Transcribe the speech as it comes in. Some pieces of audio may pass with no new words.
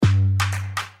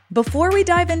Before we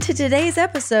dive into today's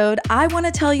episode, I want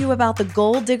to tell you about the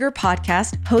Goal Digger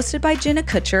podcast hosted by Jenna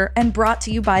Kutcher and brought to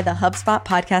you by the HubSpot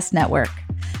Podcast Network.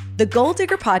 The Goal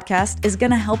Digger podcast is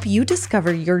going to help you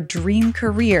discover your dream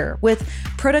career with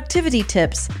productivity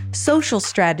tips, social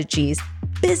strategies,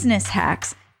 business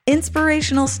hacks,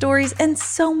 inspirational stories, and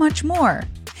so much more.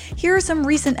 Here are some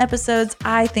recent episodes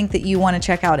I think that you want to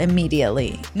check out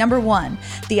immediately. Number 1,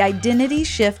 the identity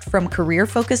shift from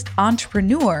career-focused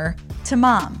entrepreneur to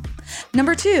mom.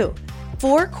 Number 2,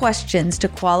 4 questions to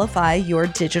qualify your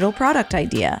digital product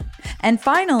idea. And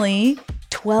finally,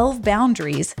 12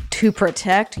 boundaries to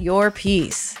protect your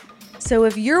peace. So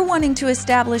if you're wanting to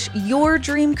establish your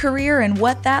dream career and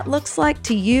what that looks like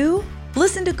to you,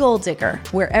 listen to Goal Digger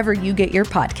wherever you get your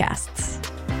podcasts.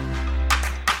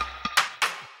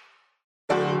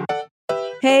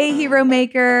 Hey, Hero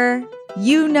Maker.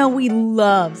 You know we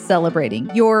love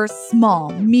celebrating your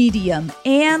small, medium,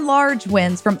 and large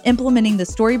wins from implementing the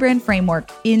StoryBrand framework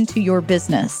into your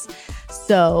business.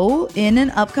 So, in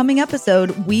an upcoming episode,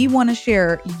 we want to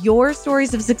share your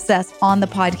stories of success on the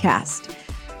podcast.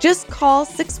 Just call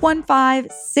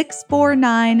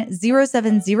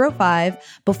 615-649-0705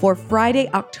 before Friday,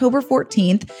 October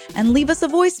 14th, and leave us a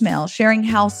voicemail sharing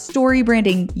how story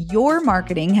branding your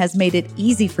marketing has made it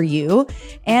easy for you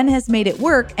and has made it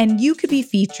work, and you could be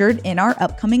featured in our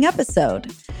upcoming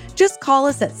episode. Just call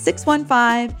us at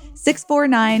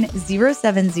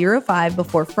 615-649-0705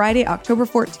 before Friday, October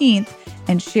 14th,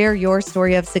 and share your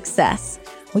story of success.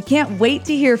 We can't wait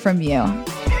to hear from you.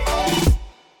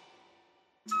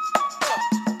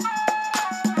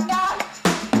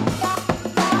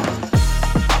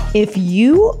 If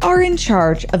you are in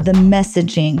charge of the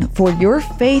messaging for your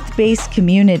faith-based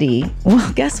community,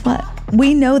 well, guess what?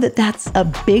 We know that that's a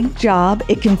big job.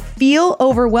 It can feel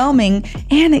overwhelming,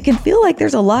 and it can feel like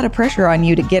there's a lot of pressure on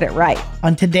you to get it right.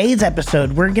 On today's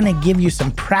episode, we're going to give you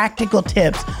some practical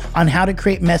tips on how to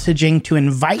create messaging to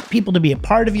invite people to be a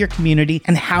part of your community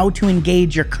and how to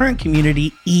engage your current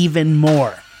community even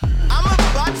more. I'm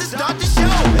about to start the show.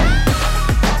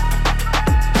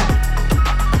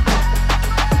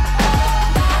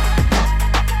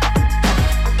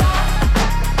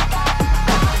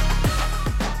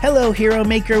 Hello, Hero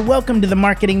Maker. Welcome to the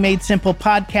Marketing Made Simple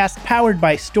podcast, powered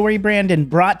by StoryBrand and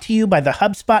brought to you by the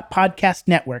HubSpot Podcast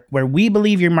Network, where we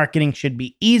believe your marketing should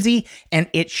be easy and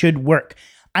it should work.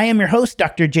 I am your host,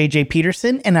 Dr. JJ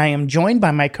Peterson, and I am joined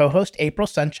by my co-host, April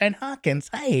Sunshine Hawkins.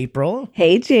 Hi, April.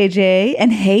 Hey, JJ,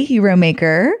 and hey, Hero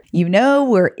Maker. You know,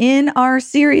 we're in our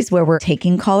series where we're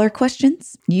taking caller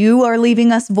questions. You are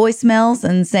leaving us voicemails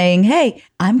and saying, hey,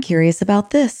 I'm curious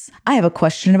about this. I have a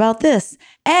question about this.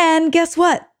 And guess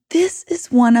what? This is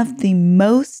one of the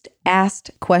most asked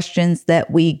questions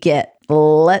that we get.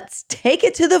 Let's take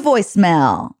it to the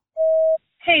voicemail.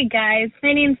 Hey guys,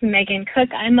 my name's Megan Cook.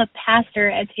 I'm a pastor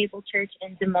at Table Church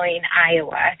in Des Moines,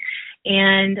 Iowa.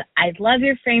 And I love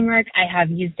your framework. I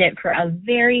have used it for a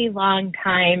very long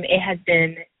time. It has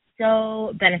been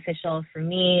so beneficial for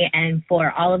me and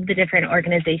for all of the different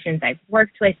organizations I've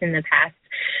worked with in the past.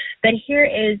 But here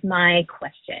is my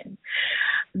question.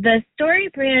 The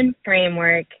StoryBrand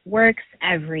framework works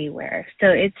everywhere. So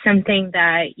it's something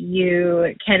that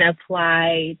you can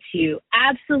apply to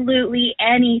absolutely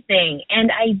anything. And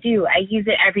I do. I use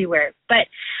it everywhere. But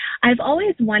I've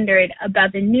always wondered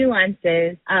about the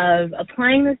nuances of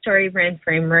applying the StoryBrand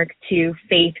framework to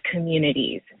faith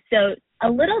communities. So a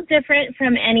little different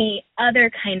from any other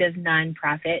kind of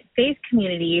nonprofit, faith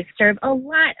communities serve a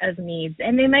lot of needs,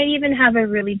 and they might even have a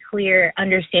really clear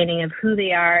understanding of who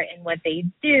they are and what they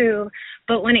do.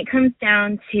 But when it comes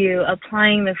down to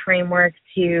applying the framework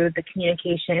to the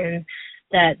communication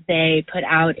that they put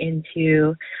out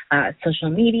into social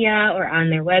media or on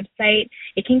their website,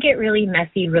 it can get really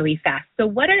messy really fast. So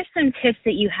what are some tips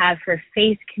that you have for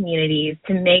faith communities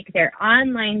to make their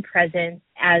online presence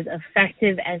as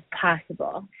effective as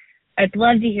possible? I'd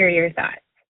love to hear your thoughts.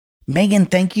 Megan,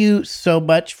 thank you so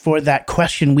much for that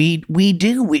question. We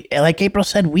like April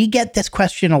said, we get this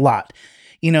question a lot.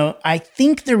 You know, I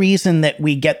think the reason that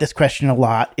we get this question a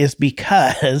lot is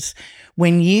because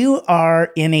when you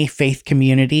are in a faith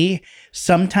community,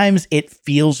 sometimes it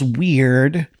feels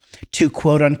weird to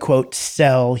quote unquote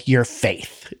sell your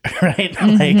faith, right?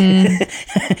 Mm-hmm. Like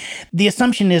the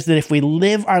assumption is that if we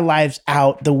live our lives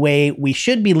out the way we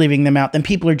should be living them out, then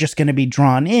people are just going to be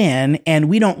drawn in, and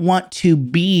we don't want to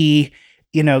be,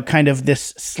 you know, kind of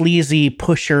this sleazy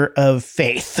pusher of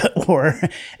faith, or,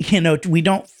 you know, we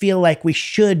don't feel like we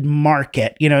should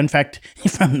market. You know, in fact,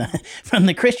 from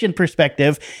the Christian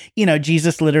perspective, you know,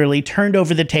 Jesus literally turned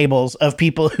over the tables of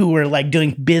people who were like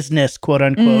doing business, quote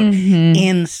unquote,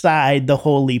 inside the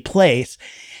holy place.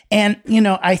 And,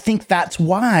 I think that's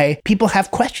why people have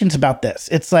questions about this.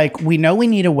 It's like, we know we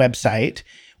need a website.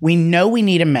 We know we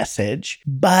need a message,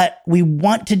 but we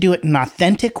want to do it in an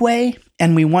authentic way.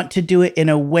 And we want to do it in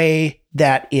a way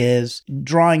that is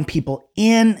drawing people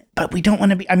in, but we don't want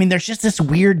to be, there's just this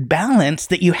weird balance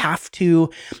that you have to,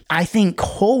 I think,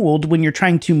 hold when you're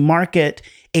trying to market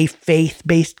a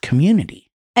faith-based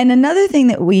community. And another thing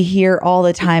that we hear all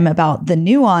the time about the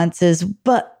nuances,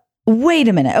 but wait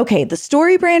a minute. Okay, the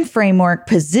StoryBrand framework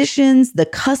positions the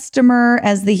customer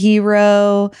as the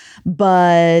hero,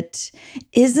 but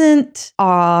isn't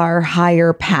our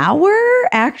higher power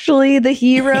actually the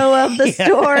hero of the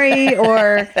story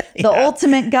or the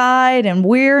ultimate guide, and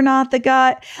we're not the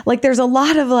guide? Like, there's a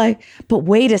lot of but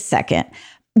wait a second.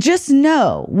 Just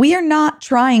know we are not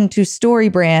trying to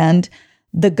StoryBrand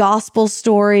the gospel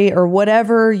story or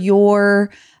whatever your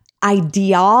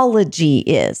ideology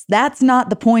is. That's not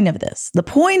the point of this. The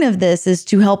point of this is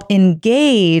to help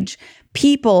engage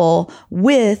people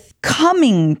with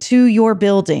coming to your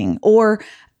building or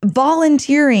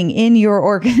volunteering in your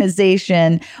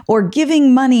organization or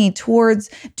giving money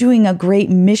towards doing a great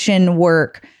mission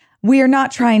work. We are not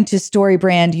trying to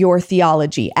StoryBrand your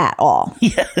theology at all.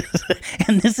 Yes.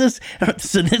 And this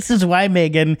is why,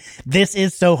 Megan, this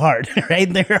is so hard,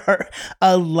 right? There are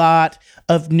a lot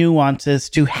of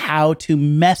nuances to how to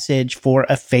message for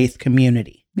a faith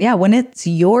community. Yeah, when it's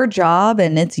your job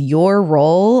and it's your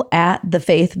role at the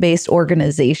faith-based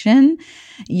organization,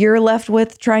 you're left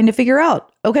with trying to figure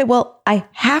out, okay, well, I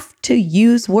have to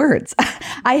use words.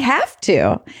 I have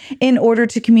to in order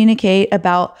to communicate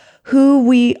about who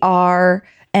we are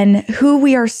and who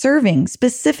we are serving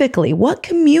specifically. What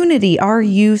community are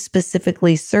you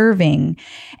specifically serving?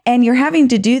 And you're having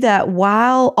to do that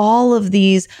while all of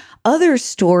these other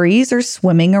stories are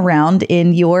swimming around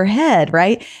in your head,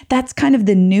 right? That's kind of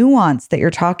the nuance that you're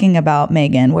talking about,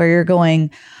 Megan, where you're going,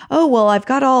 oh, well, I've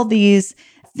got all these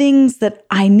things that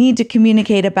I need to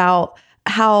communicate about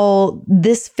how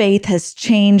this faith has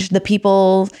changed the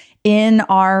people in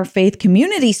our faith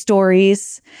community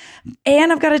stories.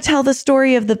 And I've got to tell the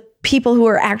story of the people who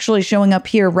are actually showing up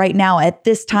here right now at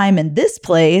this time in this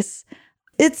place.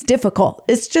 It's difficult.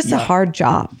 It's just a hard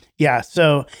job. Yeah.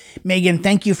 So, Megan,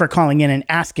 thank you for calling in and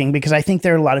asking, because I think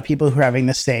there are a lot of people who are having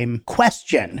the same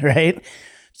question, right?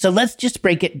 So let's just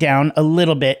break it down a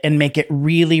little bit and make it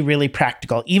really, really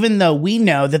practical. Even though we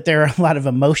know that there are a lot of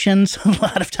emotions, a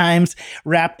lot of times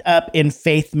wrapped up in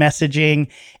faith messaging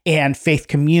and faith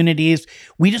communities,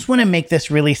 we just want to make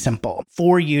this really simple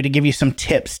for you to give you some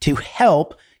tips to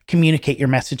help communicate your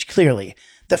message clearly.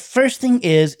 The first thing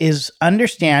is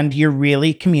understand you're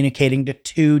really communicating to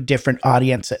two different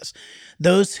audiences.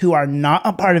 Those who are not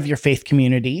a part of your faith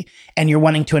community and you're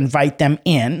wanting to invite them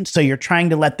in. So you're trying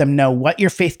to let them know what your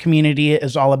faith community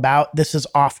is all about. This is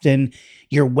often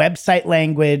your website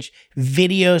language,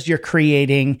 videos you're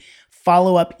creating,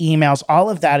 follow-up emails. All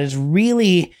of that is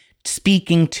really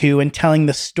speaking to and telling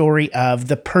the story of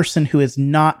the person who is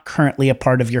not currently a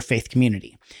part of your faith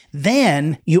community.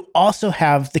 Then you also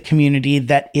have the community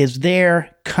that is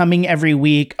there coming every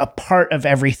week, a part of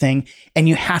everything, and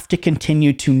you have to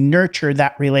continue to nurture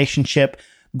that relationship,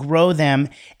 grow them,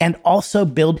 and also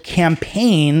build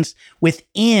campaigns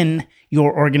within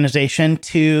your organization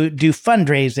to do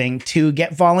fundraising, to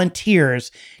get volunteers,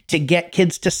 to get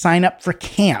kids to sign up for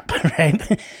camp,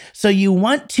 right? So you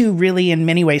want to really, in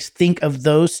many ways, think of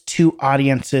those two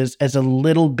audiences as a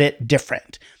little bit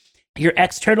different. Your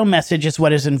external message is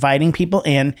what is inviting people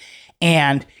in,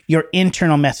 and your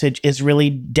internal message is really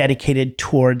dedicated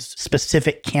towards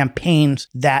specific campaigns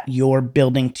that you're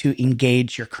building to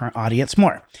engage your current audience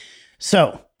more.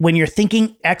 So when you're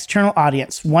thinking external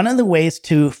audience, one of the ways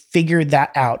to figure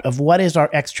that out of what is our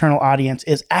external audience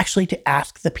is actually to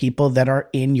ask the people that are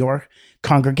in your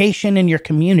congregation, in your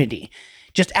community.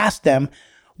 Just ask them,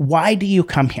 why do you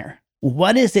come here?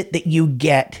 What is it that you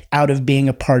get out of being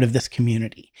a part of this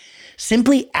community?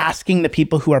 Simply asking the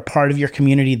people who are part of your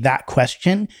community that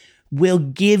question will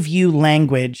give you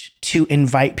language to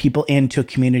invite people into a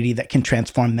community that can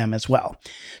transform them as well.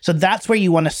 So that's where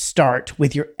you want to start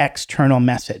with your external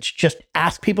message. Just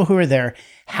ask people who are there,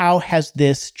 how has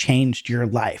this changed your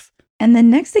life? And the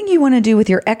next thing you want to do with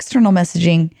your external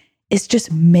messaging is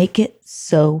just make it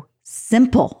so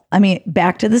simple. I mean,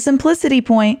 back to the simplicity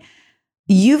point,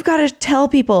 you've got to tell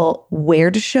people where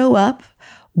to show up,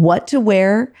 what to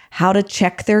wear, how to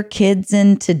check their kids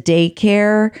into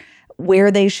daycare,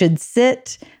 where they should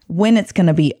sit, when it's going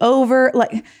to be over.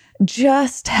 Like,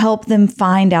 just help them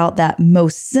find out that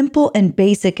most simple and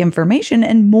basic information,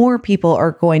 and more people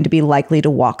are going to be likely to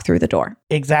walk through the door.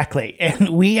 Exactly. And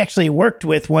we actually worked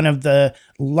with one of the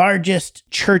largest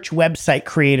church website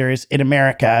creators in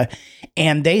America.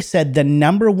 And they said the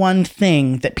number one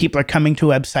thing that people are coming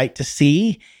to a website to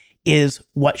see is,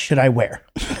 what should I wear?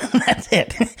 That's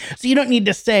it. So you don't need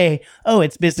to say, oh,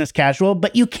 it's business casual,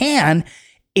 but you can.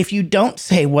 If you don't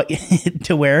say what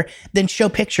to wear, then show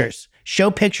pictures.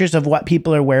 Show pictures of what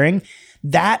people are wearing.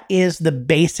 That is the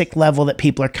basic level that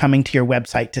people are coming to your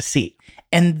website to see.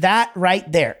 And that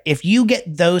right there, if you get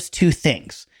those two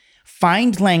things,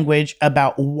 find language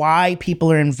about why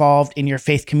people are involved in your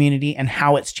faith community and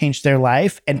how it's changed their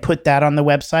life, and put that on the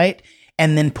website,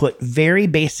 and then put very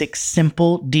basic,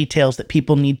 simple details that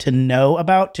people need to know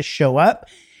about to show up,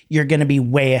 you're going to be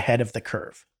way ahead of the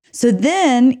curve. So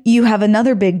then you have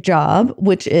another big job,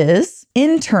 which is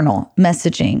internal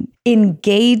messaging,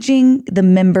 engaging the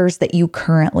members that you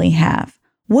currently have.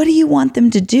 What do you want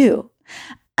them to do?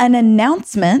 An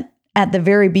announcement at the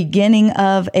very beginning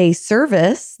of a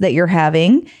service that you're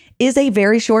having is a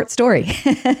very short story.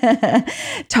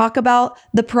 Talk about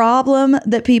the problem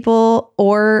that people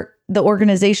or the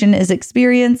organization is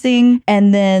experiencing,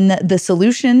 and then the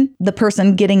solution, the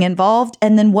person getting involved,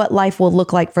 and then what life will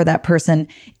look like for that person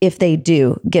if they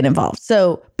do get involved.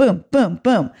 So boom, boom,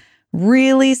 boom.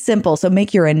 Really simple. So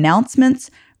make your announcements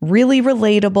really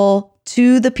relatable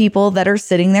to the people that are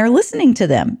sitting there listening to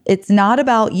them. It's not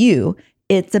about you,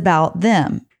 it's about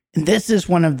them. This is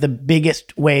one of the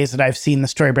biggest ways that I've seen the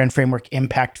StoryBrand framework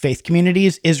impact faith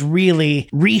communities, is really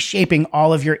reshaping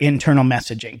all of your internal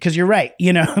messaging. Because you're right,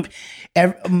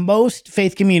 most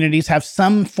faith communities have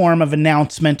some form of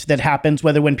announcement that happens,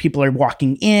 whether when people are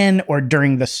walking in or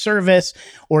during the service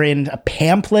or in a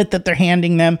pamphlet that they're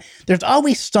handing them. There's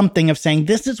always something of saying,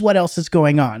 this is what else is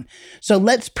going on. So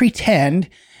let's pretend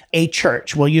a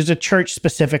church, we'll use a church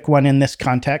specific one in this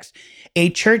context. A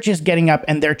church is getting up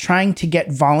and they're trying to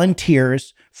get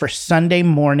volunteers for Sunday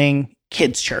morning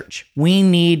kids church. We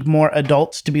need more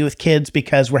adults to be with kids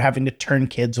because we're having to turn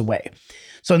kids away.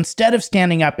 So instead of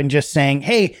standing up and just saying,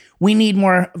 hey, we need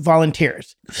more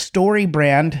volunteers,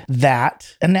 StoryBrand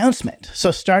that announcement.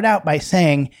 So start out by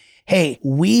saying, hey,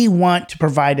 we want to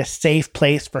provide a safe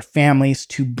place for families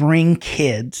to bring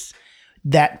kids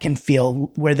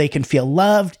where they can feel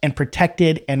loved and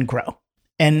protected and grow.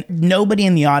 And nobody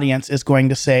in the audience is going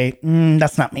to say,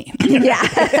 that's not me.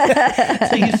 Yeah.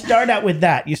 So you start out with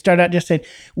that. You start out just saying,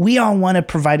 we all want to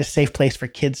provide a safe place for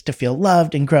kids to feel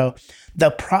loved and grow.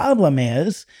 The problem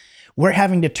is we're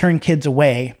having to turn kids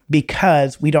away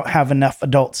because we don't have enough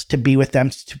adults to be with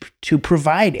them to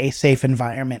provide a safe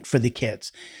environment for the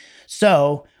kids.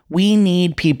 So we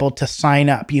need people to sign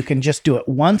up. You can just do it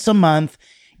once a month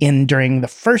during the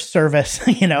first service,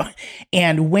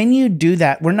 and when you do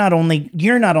that, you're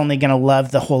not only going to love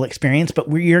the whole experience, but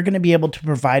you're going to be able to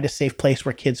provide a safe place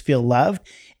where kids feel loved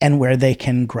and where they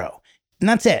can grow. And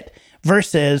that's it.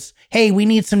 Versus, hey, we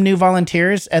need some new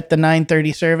volunteers at the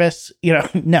 9:30 service.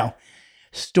 No.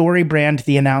 StoryBrand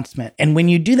the announcement. And when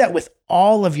you do that with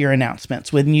all of your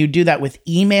announcements, when you do that with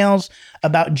emails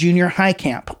about junior high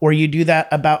camp, or you do that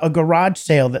about a garage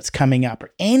sale that's coming up,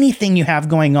 or anything you have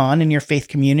going on in your faith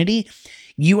community,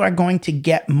 you are going to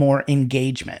get more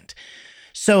engagement.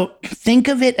 So think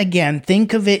of it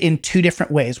in two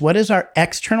different ways. What is our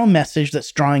external message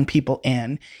that's drawing people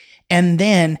in? And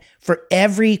then for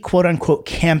every quote unquote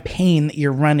campaign that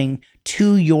you're running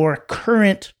to your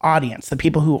current audience, the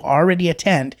people who already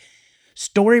attend,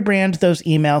 StoryBrand those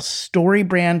emails,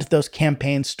 StoryBrand those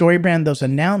campaigns, StoryBrand those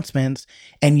announcements,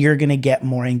 and you're going to get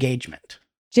more engagement.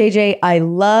 JJ, I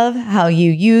love how you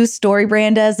use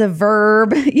StoryBrand as a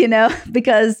verb,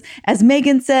 because as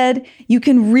Megan said, you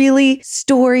can really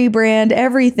StoryBrand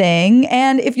everything.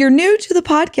 And if you're new to the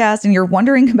podcast and you're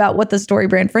wondering about what the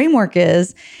StoryBrand framework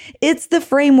is, it's the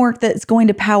framework that's going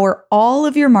to power all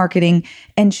of your marketing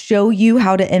and show you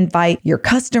how to invite your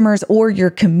customers or your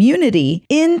community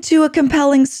into a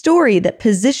compelling story that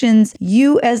positions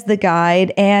you as the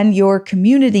guide and your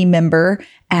community member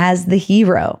as the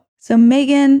hero. So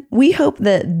Megan, we hope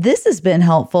that this has been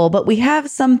helpful, but we have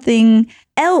something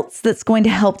else that's going to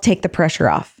help take the pressure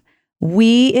off.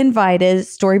 We invited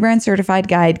StoryBrand certified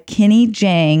guide Kenny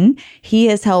Jang. He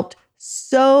has helped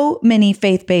so many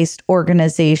faith-based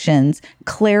organizations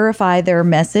clarify their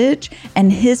message,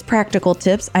 and his practical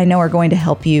tips I know are going to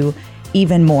help you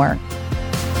even more.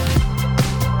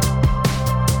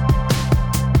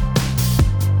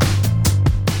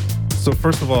 So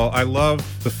first of all, I love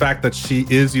the fact that she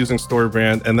is using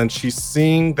StoryBrand, and then she's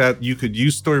seeing that you could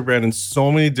use StoryBrand in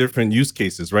so many different use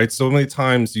cases, right? So many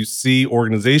times you see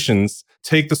organizations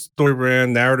take the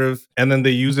StoryBrand narrative and then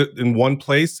they use it in one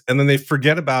place and then they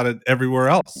forget about it everywhere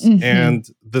else. Mm-hmm. And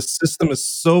the system is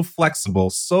so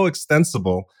flexible, so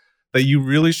extensible that you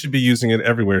really should be using it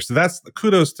everywhere. So that's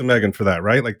kudos to Megan for that,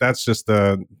 right? Like that's just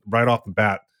right off the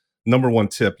bat, number one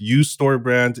tip. Use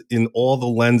StoryBrand in all the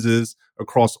lenses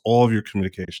across all of your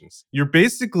communications. You're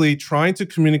basically trying to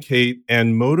communicate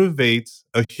and motivate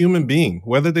a human being,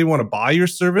 whether they want to buy your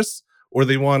service or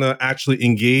they want to actually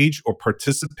engage or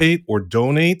participate or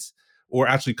donate or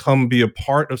actually come be a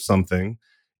part of something.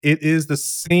 It is the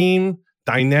same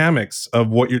dynamics of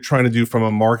what you're trying to do from a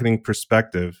marketing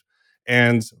perspective.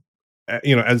 And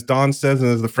as Don says and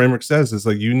as the framework says, is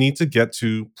like you need to get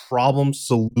to problem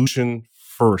solution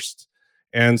first.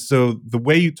 And so the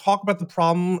way you talk about the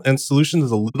problem and solution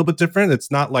is a little bit different.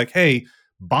 It's not like, hey,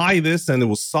 buy this and it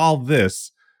will solve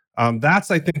this.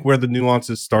 That's, I think, where the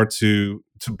nuances start to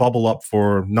bubble up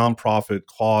for nonprofit,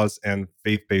 cause, and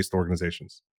faith-based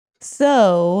organizations.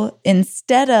 So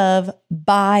instead of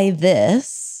buy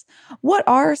this, what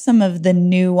are some of the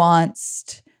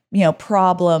nuanced,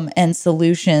 problem and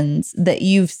solutions that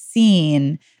you've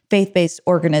seen faith-based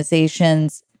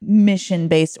organizations,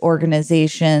 mission-based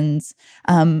organizations,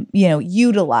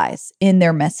 utilize in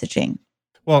their messaging?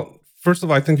 Well, first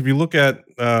of all, I think if you look at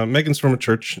Megan's from a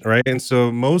church, right? And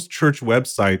so most church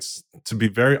websites, to be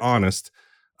very honest,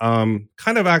 kind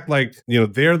of act like,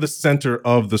 they're the center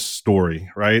of the story,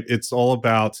 right? It's all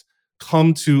about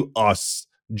come to us,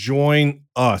 join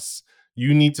us.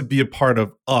 You need to be a part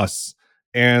of us.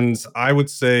 And I would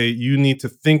say you need to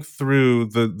think through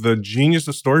the genius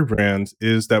of StoryBrand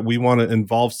is that we want to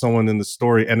involve someone in the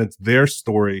story and it's their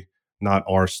story, not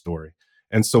our story.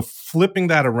 And so flipping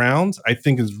that around, I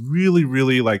think is really,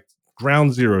 really like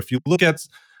ground zero. If you look at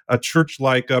a church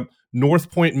like North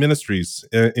Point Ministries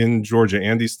in Georgia,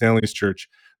 Andy Stanley's church,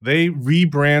 they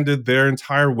rebranded their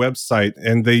entire website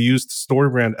and they used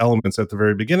StoryBrand elements at the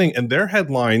very beginning. And their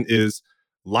headline is,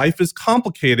 "Life is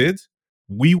complicated.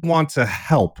 We want to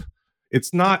help."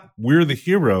 It's not, we're the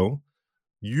hero.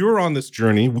 You're on this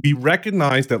journey. We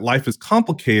recognize that life is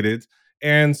complicated.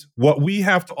 And what we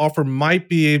have to offer might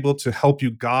be able to help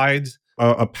you guide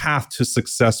a path to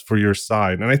success for your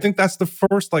side. And I think that's the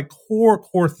first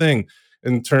core thing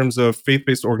in terms of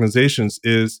faith-based organizations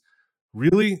is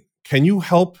really, can you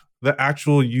help the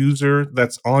actual user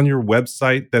that's on your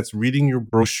website, that's reading your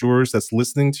brochures, that's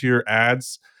listening to your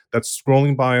ads, that's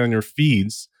scrolling by on your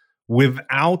feeds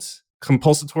without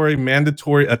compulsory,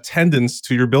 mandatory attendance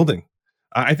to your building?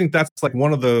 I think that's like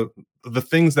one of the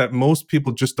things that most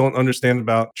people just don't understand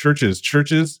about churches.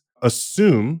 Churches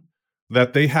assume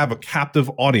that they have a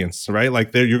captive audience, right?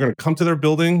 Like you're going to come to their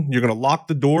building, you're going to lock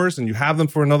the doors, and you have them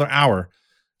for another hour.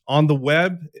 On the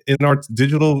web, in our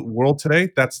digital world today,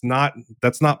 that's not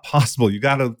possible. You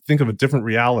got to think of a different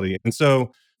reality. And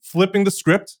so flipping the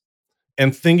script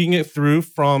and thinking it through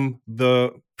from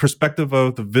the perspective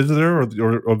of the visitor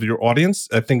or of your audience,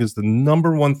 I think is the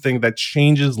number one thing that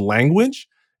changes language,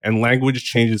 and language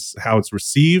changes how it's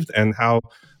received and how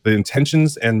the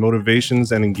intentions and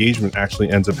motivations and engagement actually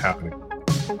ends up happening.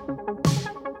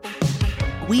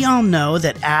 We all know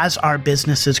that as our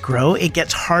businesses grow, it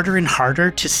gets harder and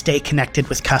harder to stay connected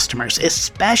with customers,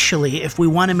 especially if we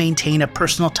want to maintain a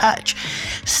personal touch.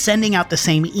 Sending out the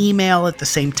same email at the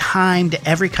same time to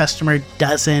every customer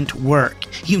doesn't work.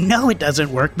 You know it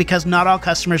doesn't work because not all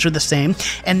customers are the same,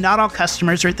 and not all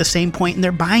customers are at the same point in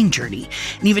their buying journey.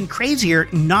 And even crazier,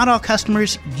 not all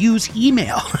customers use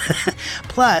email.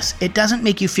 Plus, it doesn't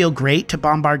make you feel great to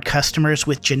bombard customers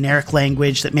with generic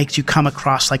language that makes you come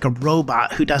across like a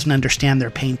robot who doesn't understand their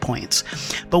pain points.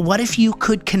 But what if you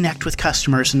could connect with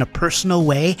customers in a personal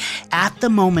way at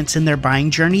the moments in their buying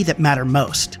journey that matter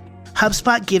most?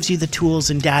 HubSpot gives you the tools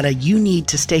and data you need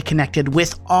to stay connected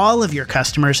with all of your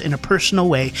customers in a personal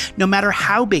way, no matter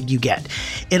how big you get.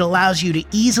 It allows you to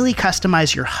easily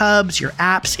customize your hubs, your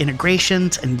apps,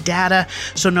 integrations, and data.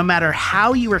 So no matter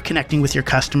how you are connecting with your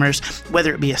customers,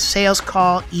 whether it be a sales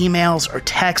call, emails, or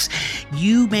text,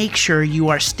 you make sure you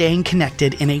are staying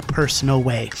connected in a personal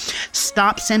way.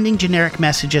 Stop sending generic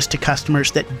messages to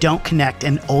customers that don't connect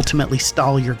and ultimately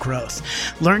stall your growth.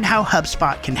 Learn how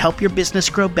HubSpot can help your business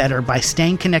grow better by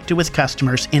staying connected with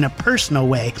customers in a personal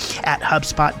way at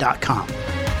HubSpot.com.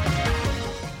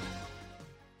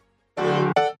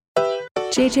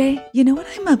 JJ, you know what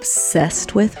I'm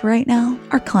obsessed with right now?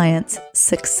 Our clients'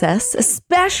 success,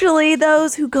 especially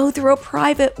those who go through a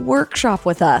private workshop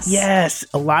with us. Yes,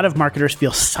 a lot of marketers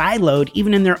feel siloed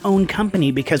even in their own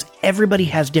company because everybody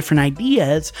has different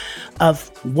ideas of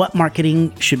what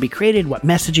marketing should be created, what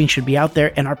messaging should be out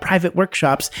there, and our private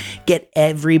workshops get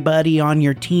everybody on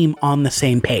your team on the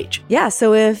same page. Yeah,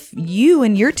 so if you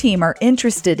and your team are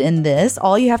interested in this,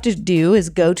 all you have to do is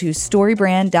go to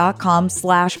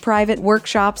storybrand.com/private workshops,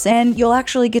 and you'll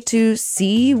actually get to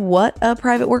see what a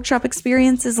private workshop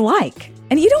experience is like.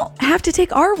 And you don't have to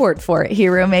take our word for it,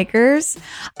 Hero Makers.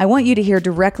 I want you to hear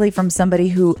directly from somebody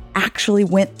who actually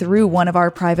went through one of our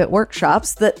private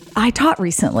workshops that I taught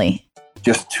recently.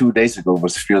 Just 2 days ago,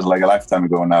 which feels like a lifetime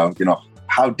ago now,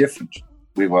 how different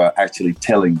we were actually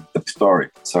telling the story.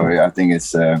 So I think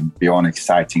it's beyond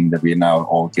exciting that we now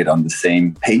all get on the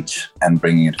same page and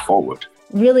bringing it forward.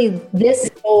 Really, this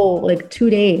whole 2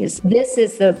 days, this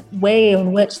is the way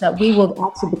in which that we will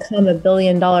actually become a $1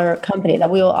 billion company, that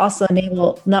we will also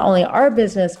enable not only our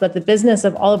business, but the business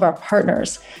of all of our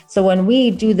partners. So when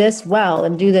we do this well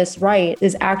and do this right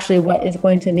is actually what is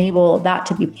going to enable that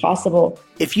to be possible.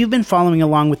 If you've been following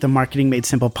along with the Marketing Made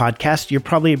Simple podcast, you're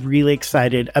probably really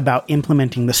excited about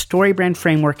implementing the StoryBrand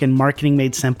framework and Marketing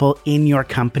Made Simple in your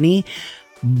company.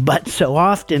 But so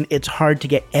often it's hard to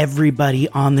get everybody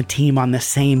on the team on the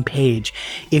same page.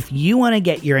 If you want to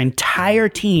get your entire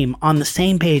team on the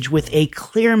same page with a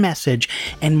clear message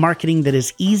and marketing that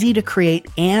is easy to create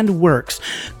and works,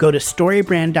 go to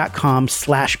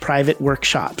storybrand.com/private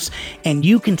workshops and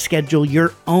you can schedule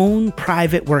your own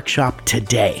private workshop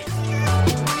today.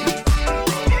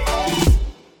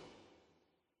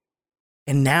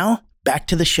 And now back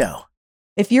to the show.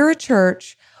 If you're a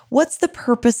church, what's the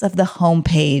purpose of the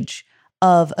homepage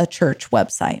of a church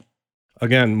website?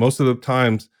 Again, most of the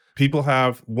times people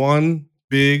have one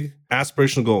big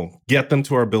aspirational goal: get them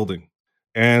to our building.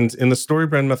 And in the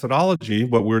StoryBrand methodology,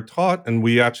 what we're taught and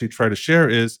we actually try to share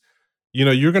is,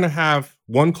 you're going to have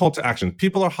one call to action.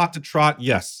 People are hot to trot,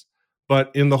 yes.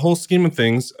 But in the whole scheme of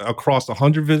things, across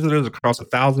 100 visitors, across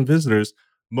 1,000 visitors,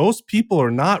 most people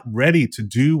are not ready to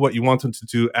do what you want them to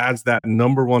do as that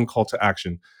number one call to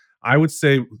action. I would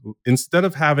say instead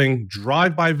of having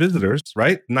drive-by visitors,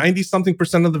 right?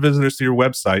 90-something% of the visitors to your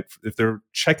website, if they're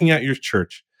checking out your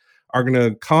church, are going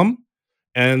to come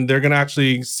and they're going to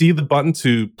actually see the button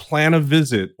to plan a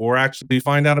visit or actually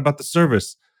find out about the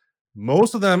service.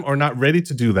 Most of them are not ready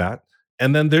to do that.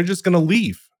 And then they're just going to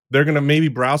leave. They're going to maybe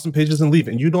browse some pages and leave.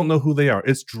 And you don't know who they are.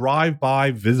 It's drive-by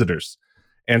visitors.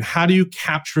 And how do you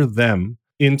capture them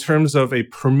in terms of a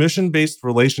permission-based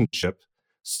relationship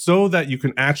so that you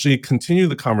can actually continue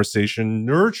the conversation,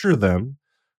 nurture them,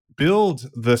 build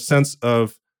the sense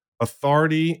of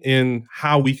authority in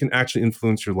how we can actually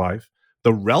influence your life,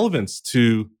 the relevance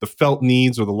to the felt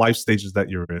needs or the life stages that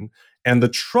you're in, and the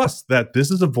trust that this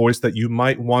is a voice that you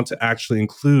might want to actually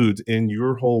include in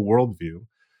your whole worldview.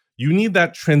 You need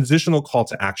that transitional call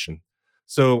to action.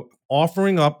 So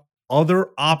offering up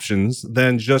other options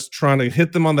than just trying to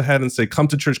hit them on the head and say, come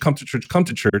to church, come to church, come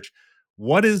to church.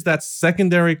 What is that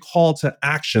secondary call to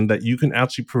action that you can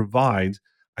actually provide?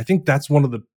 I think that's one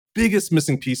of the biggest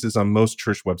missing pieces on most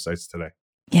church websites today.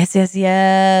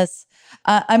 Yes.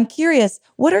 I'm curious,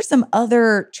 what are some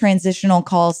other transitional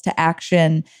calls to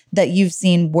action that you've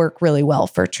seen work really well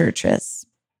for churches?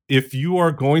 If you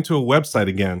are going to a website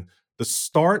again, the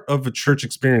start of a church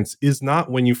experience is not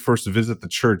when you first visit the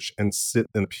church and sit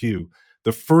in a pew.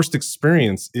 The first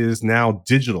experience is now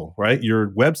digital, right?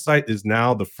 Your website is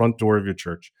now the front door of your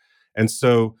church. And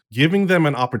so giving them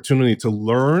an opportunity to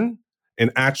learn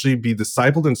and actually be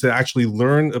discipled and to actually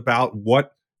learn about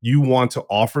what you want to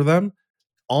offer them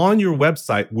on your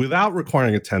website without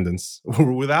requiring attendance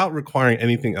or without requiring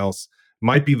anything else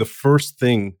might be the first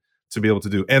thing to be able to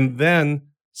do. And then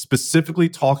specifically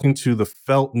talking to the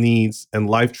felt needs and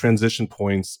life transition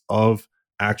points of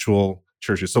actual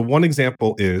churches. So one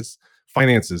example is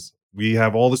finances. We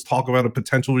have all this talk about a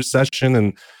potential recession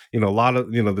and, a lot of,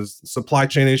 the supply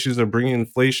chain issues are bringing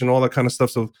inflation, all that kind of stuff.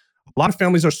 So a lot of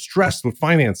families are stressed with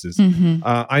finances. Mm-hmm.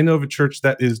 I know of a church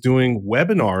that is doing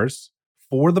webinars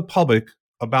for the public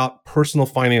about personal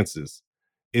finances.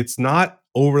 It's not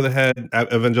over the head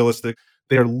evangelistic.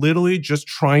 They are literally just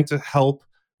trying to help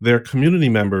their community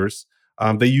members.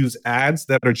 They use ads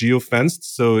that are geofenced.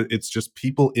 So it's just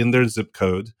people in their zip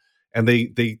code. And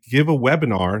they give a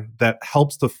webinar that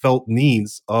helps the felt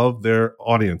needs of their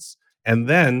audience. And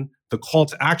then the call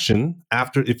to action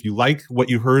after, if you like what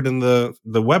you heard in the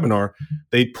webinar,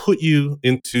 they put you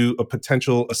into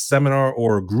a seminar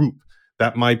or a group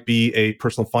that might be a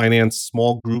personal finance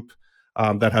small group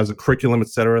that has a curriculum, et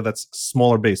cetera, that's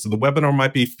smaller base. So the webinar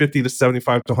might be 50 to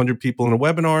 75 to 100 people in a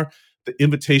webinar. The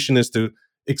invitation is to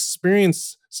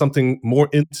experience something more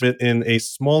intimate in a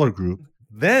smaller group.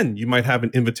 Then you might have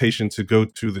an invitation to go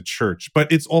to the church.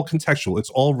 But it's all contextual, it's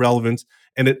all relevant,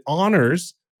 and it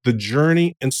honors the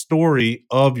journey and story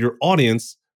of your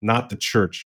audience, not the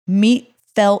church. Meet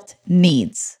felt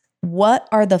needs. What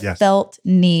are the felt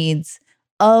needs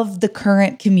of the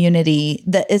current community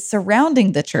that is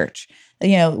surrounding the church?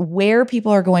 You know, where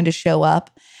people are going to show up.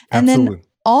 And Absolutely. Then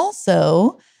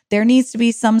also there needs to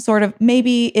be some sort of,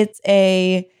 maybe it's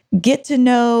a get to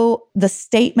know the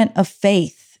statement of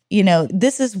faith. You know,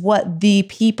 this is what the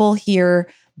people here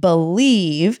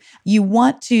believe. You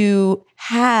want to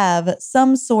have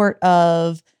some sort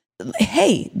of,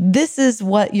 hey, this is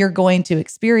what you're going to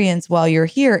experience while you're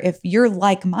here. If you're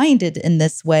like-minded in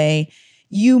this way,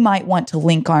 you might want to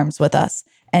link arms with us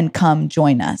and come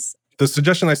join us. The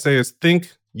suggestion I say is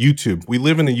think YouTube. We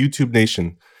live in a YouTube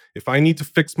nation. If I need to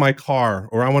fix my car,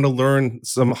 or I want to learn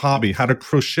some hobby, how to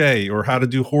crochet or how to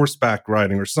do horseback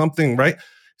riding or something, right?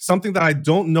 Something that I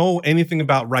don't know anything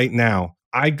about right now.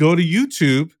 I go to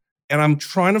YouTube and I'm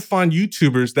trying to find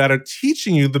YouTubers that are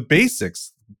teaching you the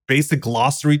basics, basic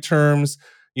glossary terms,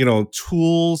 you know,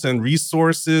 tools and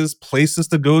resources, places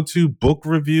to go to, book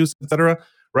reviews, etc.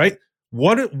 Right?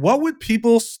 What would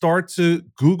people start to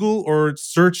Google or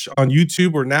search on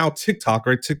YouTube, or now TikTok,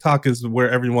 right? TikTok is where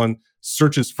everyone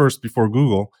searches first before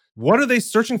Google. What are they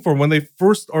searching for when they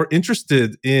first are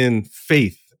interested in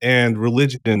faith and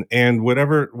religion and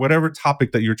whatever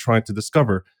topic that you're trying to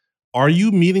discover? Are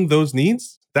you meeting those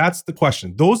needs? That's the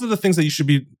question. Those are the things that you should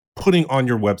be putting on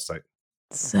your website.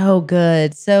 So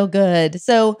good. So good.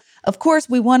 So, of course,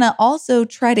 we want to also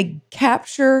try to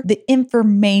capture the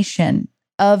information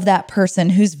of that person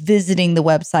who's visiting the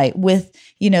website with,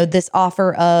 you know, this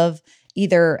offer of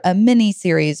either a mini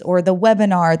series or the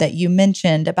webinar that you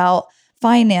mentioned about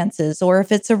finances, or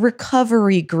if it's a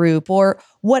recovery group or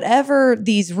whatever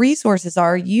these resources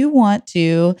are, you want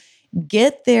to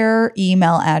get their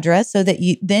email address so that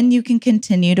then you can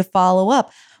continue to follow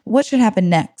up. What should happen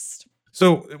next?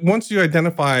 So once you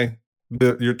identify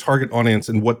your target audience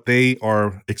and what they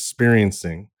are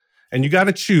experiencing, and you got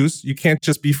to choose, you can't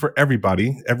just be for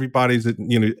everybody. Everybody's,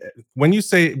 you know, when you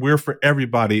say we're for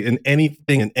everybody in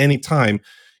anything and any time,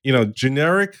 you know,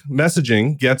 generic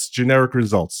messaging gets generic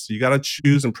results. You got to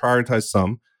choose and prioritize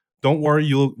some. Don't worry,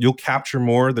 you'll capture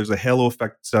more. There's a halo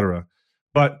effect, etc.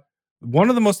 But one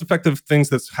of the most effective things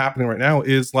that's happening right now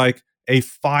is like a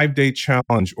 5-day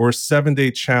challenge or a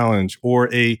 7-day challenge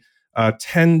or a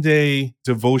 10-day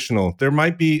devotional. There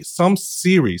might be some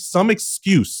series, some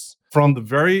excuse from the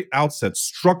very outset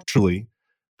structurally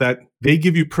that they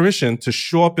give you permission to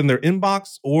show up in their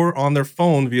inbox or on their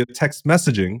phone via text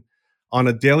messaging on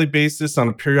a daily basis, on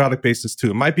a periodic basis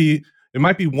too. It might be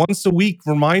once a week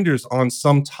reminders on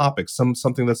some topic,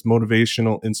 something that's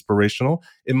motivational, inspirational.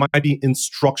 It might be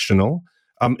instructional.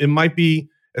 It might be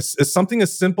something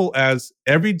as simple as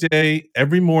every day,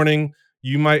 every morning,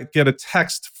 you might get a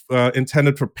text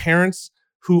intended for parents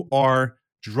who are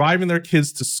driving their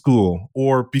kids to school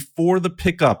or before the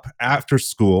pickup after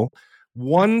school.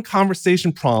 One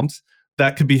conversation prompt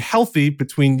that could be healthy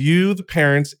between you, the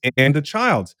parents, and the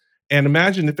child. And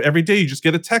imagine if every day you just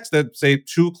get a text at, say,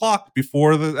 2:00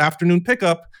 before the afternoon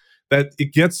pickup, that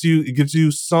it gives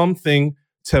you something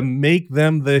to make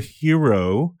them the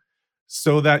hero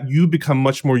so that you become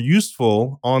much more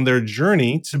useful on their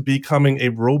journey to becoming a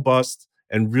robust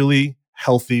and really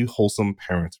healthy, wholesome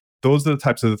parent. Those are the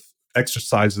types of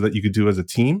exercises that you could do as a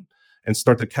team and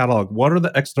start to catalog what are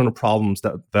the external problems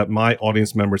that my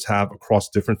audience members have across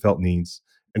different felt needs,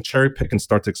 and cherry pick and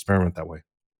start to experiment that way.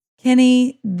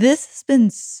 Kenny, this has been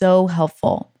so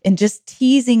helpful in just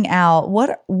teasing out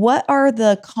what are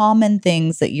the common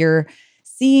things that you're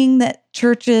seeing that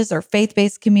churches or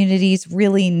faith-based communities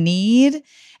really need,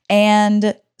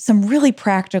 and some really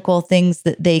practical things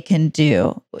that they can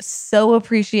do. So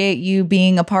appreciate you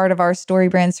being a part of our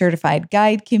StoryBrand Certified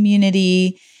Guide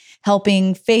community,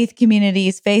 helping faith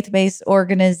communities, faith-based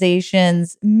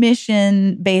organizations,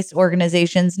 mission-based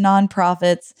organizations,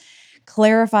 nonprofits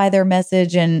clarify their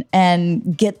message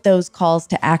and get those calls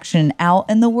to action out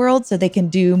in the world so they can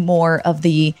do more of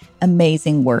the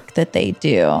amazing work that they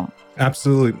do.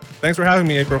 Absolutely. Thanks for having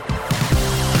me, April.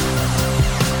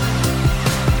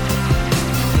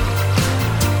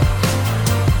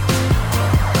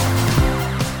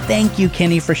 Thank you,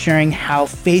 Kenny, for sharing how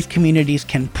faith communities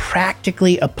can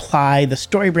practically apply the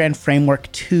StoryBrand framework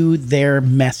to their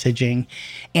messaging.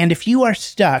 And if you are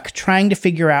stuck trying to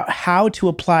figure out how to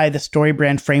apply the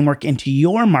StoryBrand framework into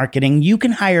your marketing, you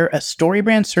can hire a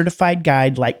StoryBrand certified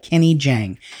guide like Kenny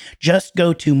Jang. Just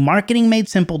go to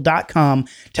marketingmadesimple.com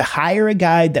to hire a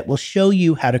guide that will show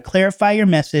you how to clarify your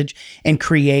message and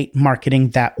create marketing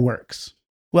that works.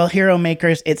 Well, Hero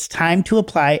Makers, it's time to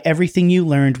apply everything you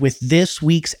learned with this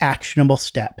week's actionable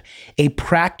step, a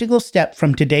practical step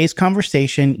from today's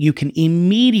conversation you can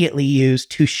immediately use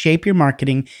to shape your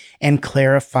marketing and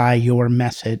clarify your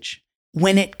message.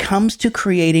 When it comes to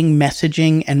creating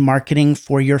messaging and marketing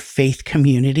for your faith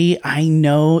community, I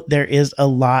know there is a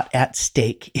lot at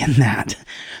stake in that.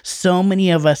 So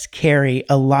many of us carry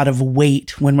a lot of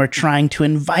weight when we're trying to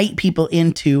invite people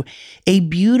into a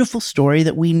beautiful story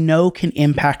that we know can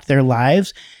impact their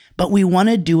lives, but we want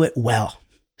to do it well.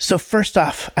 So first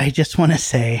off, I just want to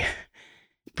say,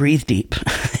 breathe deep.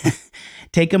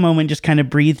 Take a moment, just kind of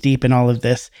breathe deep in all of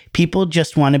this. People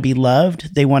just want to be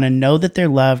loved. They want to know that they're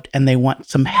loved, and they want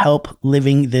some help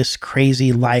living this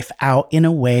crazy life out in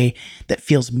a way that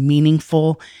feels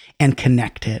meaningful and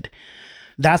connected.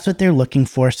 That's what they're looking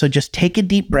for. So just take a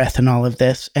deep breath in all of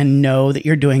this and know that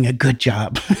you're doing a good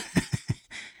job.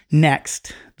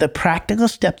 Next, the practical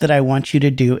step that I want you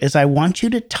to do is I want you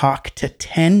to talk to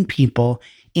 10 people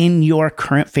in your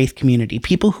current faith community,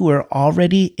 people who are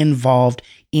already involved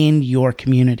in your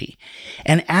community,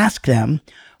 and ask them,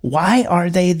 why are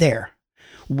they there?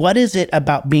 What is it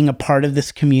about being a part of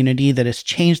this community that has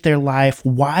changed their life?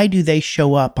 Why do they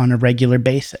show up on a regular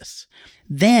basis?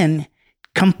 Then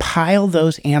compile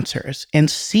those answers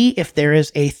and see if there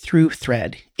is a through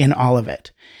thread in all of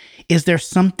it. Is there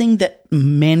something that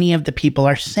many of the people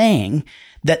are saying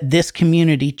that this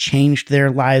community changed their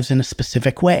lives in a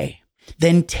specific way?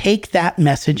 Then take that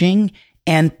messaging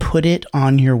and put it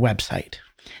on your website.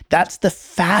 That's the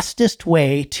fastest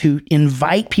way to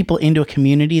invite people into a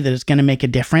community that is going to make a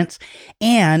difference,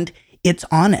 and it's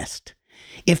honest.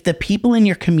 If the people in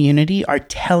your community are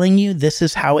telling you this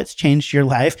is how it's changed your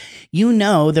life, you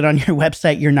know that on your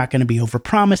website, you're not going to be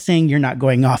overpromising, you're not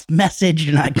going off message,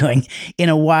 you're not going in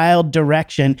a wild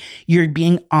direction. You're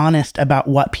being honest about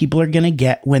what people are going to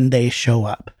get when they show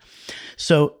up.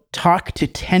 So talk to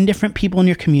 10 different people in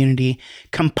your community,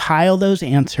 compile those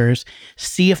answers,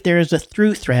 see if there is a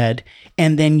through thread,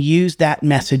 and then use that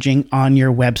messaging on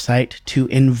your website to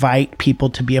invite people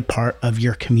to be a part of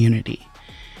your community.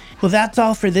 Well, that's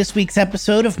all for this week's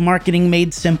episode of Marketing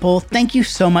Made Simple. Thank you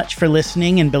so much for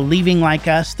listening and believing like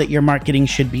us that your marketing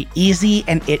should be easy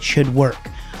and it should work.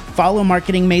 Follow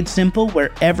Marketing Made Simple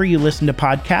wherever you listen to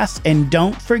podcasts, and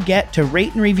don't forget to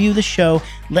rate and review the show,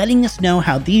 letting us know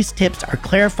how these tips are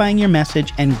clarifying your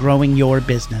message and growing your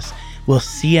business. We'll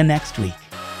see you next week.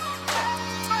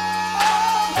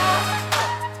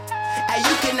 Hey,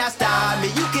 you cannot stop me.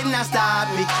 You cannot stop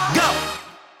me.